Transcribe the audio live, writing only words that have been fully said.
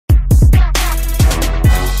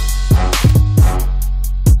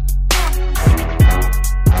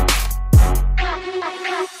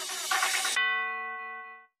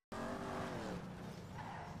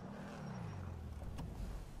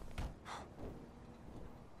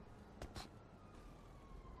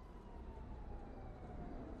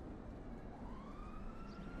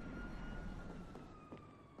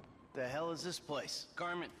The hell is this place?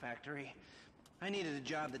 Garment factory. I needed a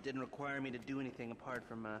job that didn't require me to do anything apart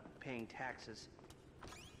from paying taxes.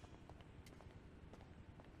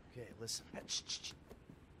 Okay, listen. Shh.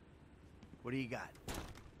 What do you got?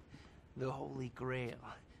 The Holy Grail.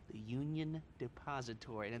 The Union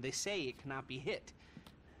Depository. And they say it cannot be hit.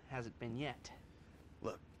 Hasn't been yet.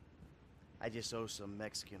 Look, I just owe some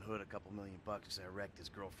Mexican hood a couple $1 million because I wrecked his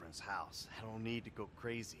girlfriend's house. I don't need to go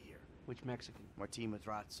crazy here. Which Mexican? Martin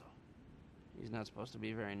Madrazo. He's not supposed to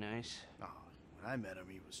be very nice. Oh, when I met him,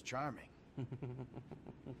 he was charming. So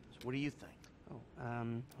what do you think? Oh,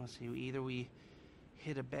 let's see. Either we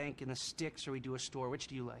hit a bank in the sticks or we do a store. Which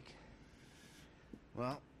do you like?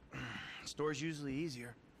 Well, store's usually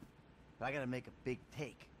easier. But I gotta make a big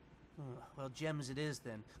take. Well, gems it is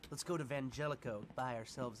then. Let's go to Vangelico, buy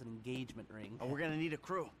ourselves an engagement ring. Oh, we're gonna need a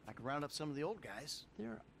crew. I can round up some of the old guys.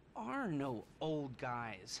 There are no old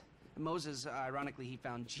guys. Moses, ironically, he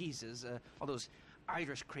found Jesus. All those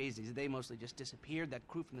Irish crazies, they mostly just disappeared. That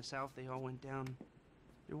crew from the south, they all went down.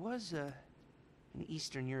 There was an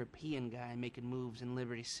Eastern European guy making moves in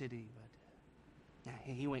Liberty City, but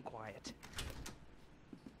he went quiet.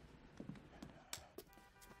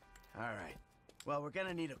 All right. Well, we're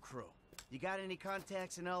gonna need a crew. You got any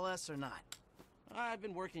contacts in LS or not? I've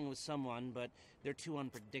been working with someone, but they're too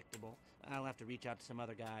unpredictable. I'll have to reach out to some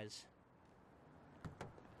other guys.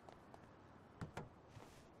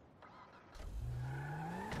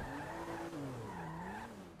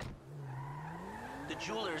 The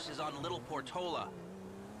jeweler's is on Little Portola.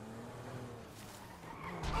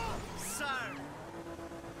 Oh, sir!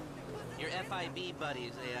 Your FIB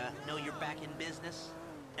buddies, they know you're back in business?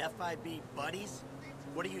 FIB buddies?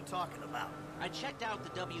 What are you talking about? I checked out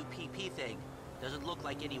the WPP thing. Doesn't look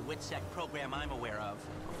like any WITSEC program I'm aware of.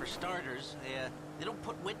 For starters, they don't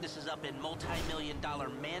put witnesses up in multi-million-dollar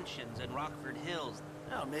mansions in Rockford Hills.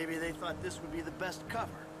 Well, maybe they thought this would be the best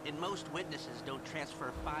cover. And most witnesses don't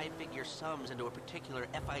transfer 5-figure sums into a particular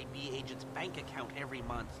FIB agent's bank account every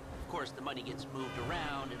month. Of course, the money gets moved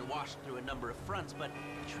around and washed through a number of fronts, but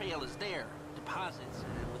the trail is there. Deposits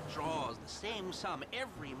and withdrawals, the same sum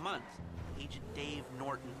every month. Agent Dave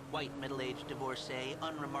Norton, white, middle-aged divorcee,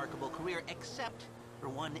 unremarkable career, except for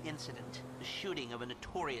one incident. The shooting of a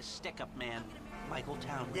notorious stick-up man, Michael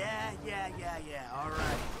Townley. Yeah, all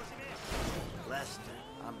right. Lester,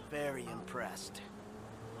 I'm very impressed.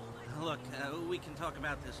 Look, we can talk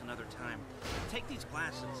about this another time. Take these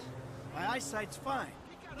glasses. My eyesight's fine.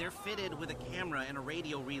 They're fitted with a camera and a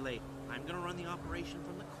radio relay. I'm gonna run the operation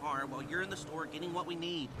from the car while you're in the store getting what we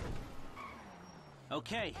need.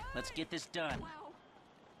 Okay, let's get this done.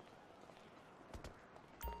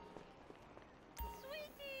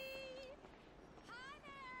 Sweetie! Hi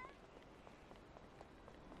there!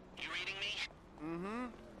 You reading me? Mm-hmm.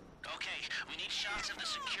 Okay, we need shots of the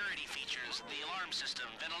security features, the alarm system,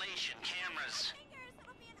 ventilation, cameras. Fingers,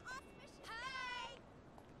 it'll be an awesome Hi!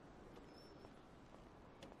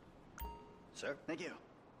 Sir, thank you.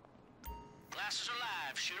 Glasses are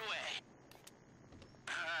live, shoot away.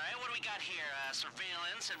 Alright, what do we got here?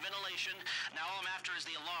 Surveillance and ventilation. Now all I'm after is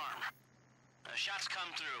the alarm. Shots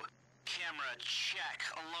come through. Camera, check.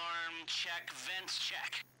 Alarm, check. Vents,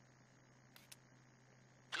 check.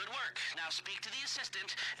 Good work. Now speak to the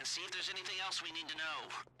assistant and see if there's anything else we need to know.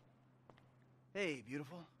 Hey,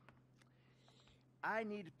 beautiful. I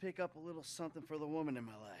need to pick up a little something for the woman in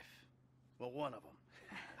my life. Well, one of them.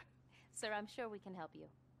 Sir, I'm sure we can help you.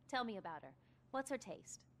 Tell me about her. What's her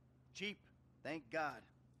taste? Cheap. Thank God.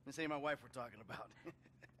 This ain't my wife we're talking about.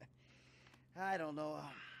 I don't know.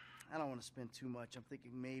 I don't want to spend too much. I'm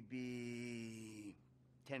thinking maybe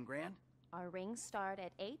 10 grand? Our rings start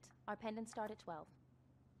at 8, our pendants start at 12.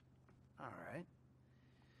 All right.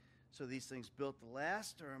 So these things built to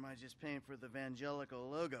last, or am I just paying for the Vangelico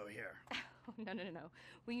logo here? Oh, no.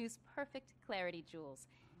 We use perfect clarity jewels.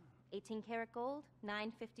 18 karat gold,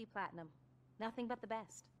 950 platinum. Nothing but the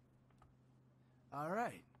best. All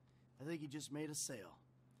right. I think you just made a sale.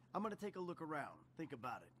 I'm gonna take a look around, think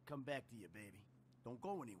about it, come back to you, baby. Don't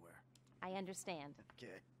go anywhere. I understand.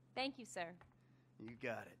 Okay. Thank you, sir. You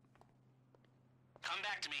got it. Come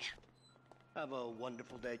back to me. Have a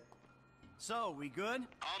wonderful day. So, we good?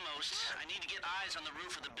 Almost. I need to get eyes on the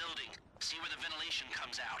roof of the building. See where the ventilation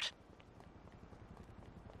comes out.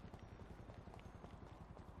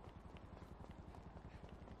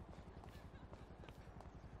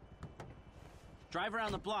 Drive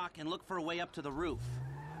around the block and look for a way up to the roof.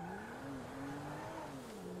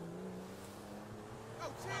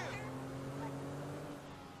 Oh, Tim!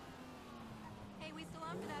 Hey, we still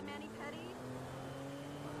on for that mani-pedi?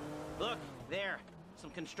 Look, there. Some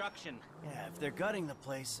construction. Yeah, if they're gutting the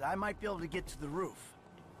place, I might be able to get to the roof.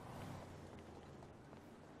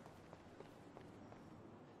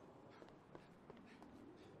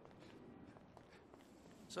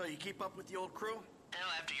 So, you keep up with the old crew? Hell,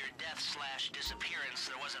 after your death/disappearance,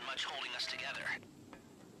 there wasn't much holding us together.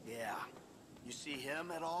 Yeah. You see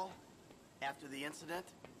him at all? After the incident?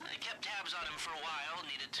 I kept tabs on him for a while,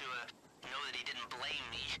 needed to, know that he didn't blame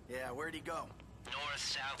me. Yeah, where'd he go? North,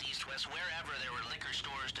 south, east, west, wherever there were liquor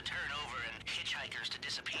stores to turn over and hitchhikers to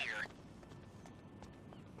disappear.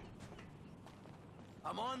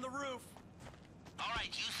 I'm on the roof. All right,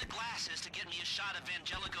 use the glasses to get me a shot of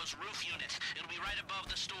Angelico's roof unit. It'll be right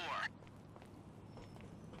above the store.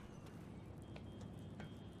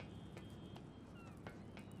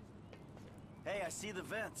 Hey, I see the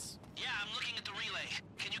vents. Yeah, I'm looking at the relay.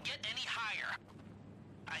 Can you get any higher?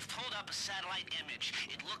 I've pulled up a satellite image.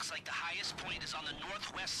 It looks like the highest point is on the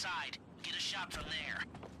northwest side. Get a shot from there.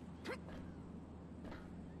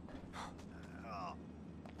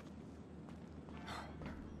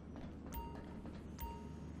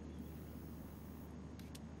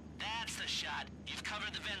 That's the shot. You've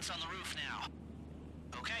covered the vents on the roof now.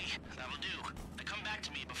 Okay, that'll do. Now come back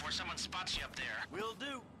to me before someone spots you up there. Will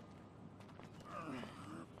do.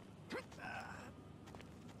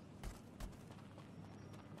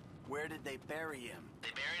 Where did they bury him? They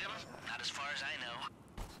buried him? Not as far as I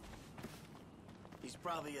know. He's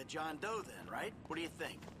probably a John Doe then, right? What do you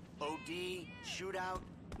think? OD, shootout,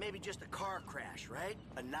 maybe just a car crash, right?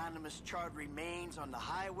 Anonymous charred remains on the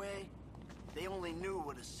highway. They only knew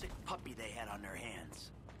what a sick puppy they had on their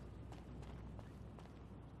hands.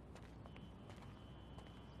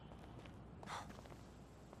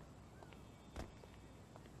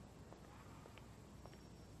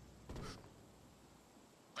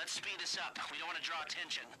 Let's speed this up. We don't want to draw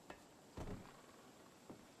attention.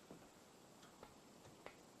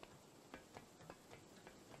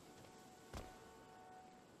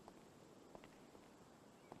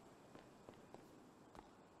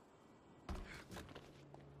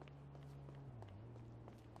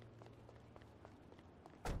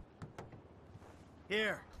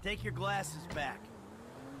 Here, take your glasses back.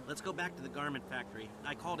 Let's go back to the garment factory.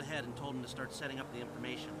 I called ahead and told him to start setting up the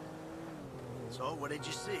information. So, what did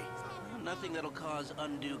you see? Nothing that'll cause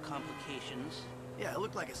undue complications. Yeah, it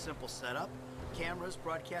looked like a simple setup. Cameras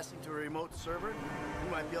broadcasting to a remote server. You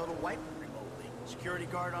might be able to wipe it remotely. Security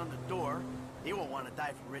guard on the door. He won't want to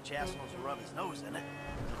die for rich assholes to rub his nose in it.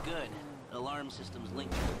 Good. The alarm system's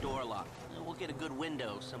linked to the door lock. We'll get a good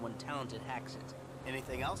window. Someone talented hacks it.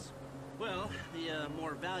 Anything else? Well, the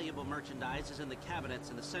more valuable merchandise is in the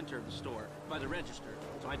cabinets in the center of the store, by the register,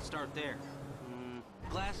 so I'd start there.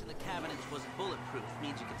 Glass in the cabinets wasn't bulletproof.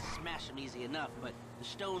 Means you could smash them easy enough, but the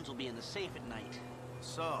stones will be in the safe at night.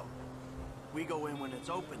 So, we go in when it's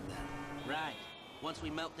open then? Right. Once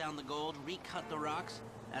we melt down the gold, recut the rocks,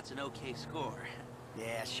 that's an okay score.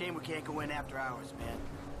 Yeah, shame we can't go in after hours, man.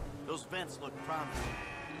 Those vents look promising.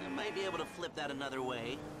 I might be able to flip that another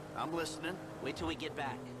way. I'm listening. Wait till we get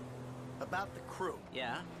back. About the crew.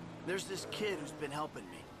 Yeah? There's this kid who's been helping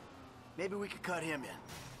me. Maybe we could cut him in.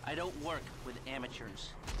 I don't work with amateurs.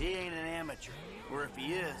 He ain't an amateur. Or if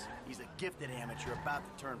he is, he's a gifted amateur about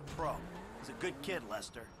to turn pro. He's a good kid,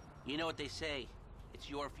 Lester. You know what they say. It's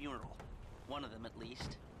your funeral. One of them, at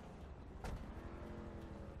least.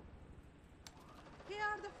 Here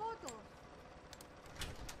are the photos.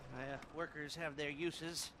 My workers have their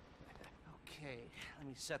uses. Okay, let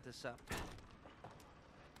me set this up.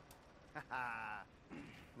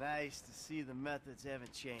 Nice to see the methods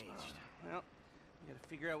haven't changed. Well, we gotta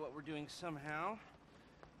figure out what we're doing somehow.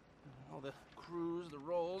 All the crews, the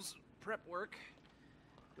rolls, prep work.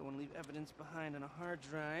 Don't want to leave evidence behind on a hard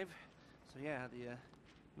drive. So yeah, the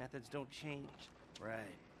methods don't change.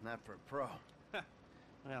 Right, not for a pro.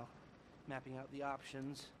 Well, mapping out the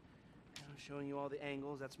options, showing you all the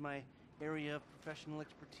angles, that's my area of professional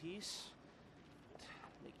expertise. But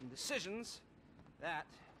making decisions, that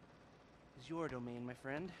is your domain, my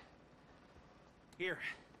friend. Here.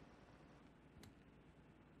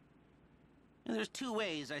 And there's two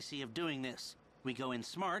ways I see of doing this. We go in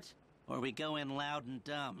smart, or we go in loud and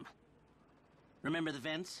dumb. Remember the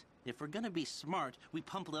vents? If we're gonna be smart, we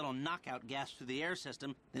pump a little knockout gas through the air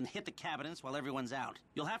system, then hit the cabinets while everyone's out.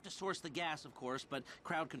 You'll have to source the gas, of course, but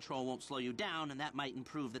crowd control won't slow you down, and that might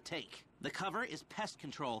improve the take. The cover is pest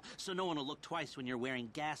control, so no one will look twice when you're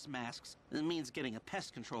wearing gas masks. It means getting a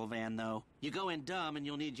pest control van, though. You go in dumb, and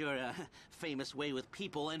you'll need your, famous way with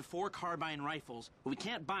people and 4 carbine rifles. But we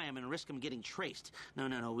can't buy them and risk them getting traced.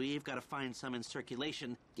 No, we've got to find some in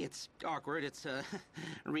circulation. It's awkward, it's,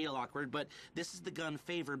 real awkward, but this is the gun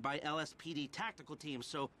favored by LSPD tactical teams,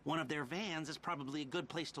 so one of their vans is probably a good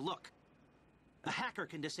place to look. A hacker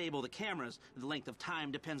can disable the cameras. The length of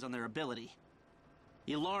time depends on their ability.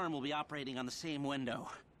 The alarm will be operating on the same window.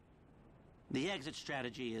 The exit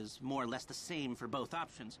strategy is more or less the same for both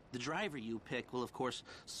options. The driver you pick will, of course,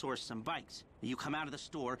 source some bikes. You come out of the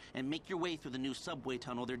store and make your way through the new subway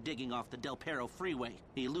tunnel they're digging off the Del Perro freeway.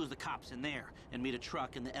 You lose the cops in there and meet a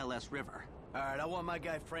truck in the LS River. All right, I want my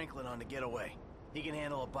guy Franklin on the getaway. He can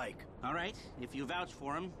handle a bike. All right, if you vouch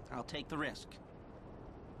for him, I'll take the risk.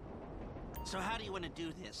 So how do you want to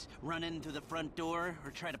do this? Run in through the front door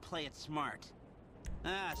or try to play it smart?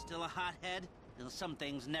 Still a hothead? Well, some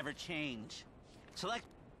things never change. Select.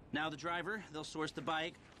 Now the driver, they'll source the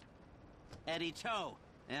bike. Eddie Tow.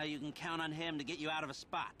 Now you can count on him to get you out of a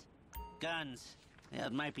spot. Guns. Yeah,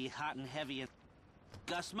 it might be hot and heavy.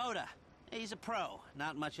 Gus Moda. He's a pro.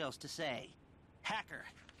 Not much else to say. Hacker.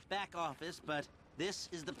 Back office, but this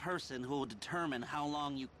is the person who will determine how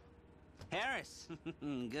long you... Harris.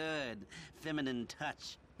 Good. Feminine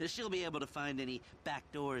touch. She'll be able to find any back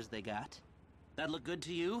doors they got. That look good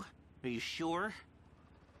to you? Are you sure?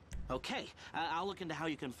 Okay, I'll look into how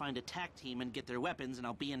you can find a TAC team and get their weapons, and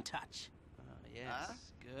I'll be in touch. Yes,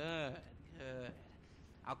 good.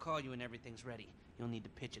 I'll call you when everything's ready. You'll need to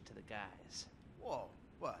pitch it to the guys. Whoa,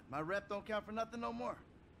 what? My rep don't count for nothing no more?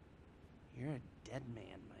 You're a dead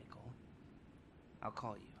man, Michael. I'll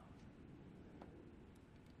call you.